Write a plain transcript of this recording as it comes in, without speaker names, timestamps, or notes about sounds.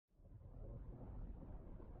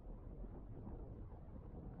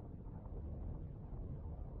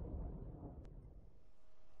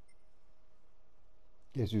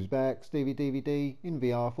Guess who's back? Stevie DVD in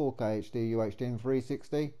VR 4K HD UHD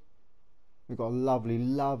 360. We've got a lovely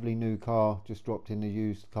new car just dropped in the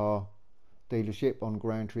used car dealership on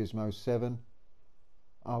Gran Turismo 7.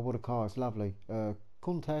 Oh, what a car, it's lovely.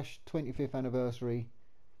 Countach 25th anniversary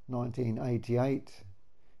 1988.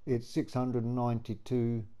 It's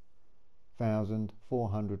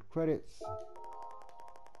 692,400 credits.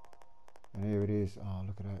 And here it is. Oh,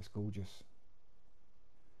 look at that, it's gorgeous.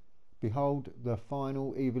 Behold the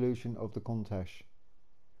final evolution of the Countach,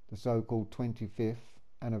 the so-called 25th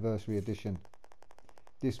anniversary edition.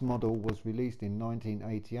 This model was released in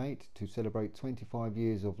 1988 to celebrate 25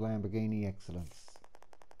 years of Lamborghini excellence.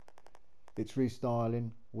 Its restyling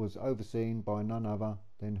was overseen by none other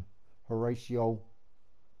than Horacio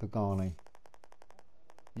Pagani.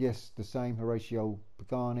 Yes, the same Horacio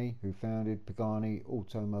Pagani who founded Pagani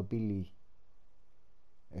Automobili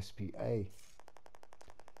SPA.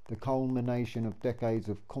 The culmination of decades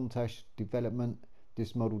of Countach development,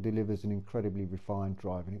 this model delivers an incredibly refined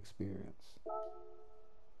driving experience.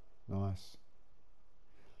 Nice.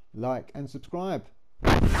 Like and subscribe.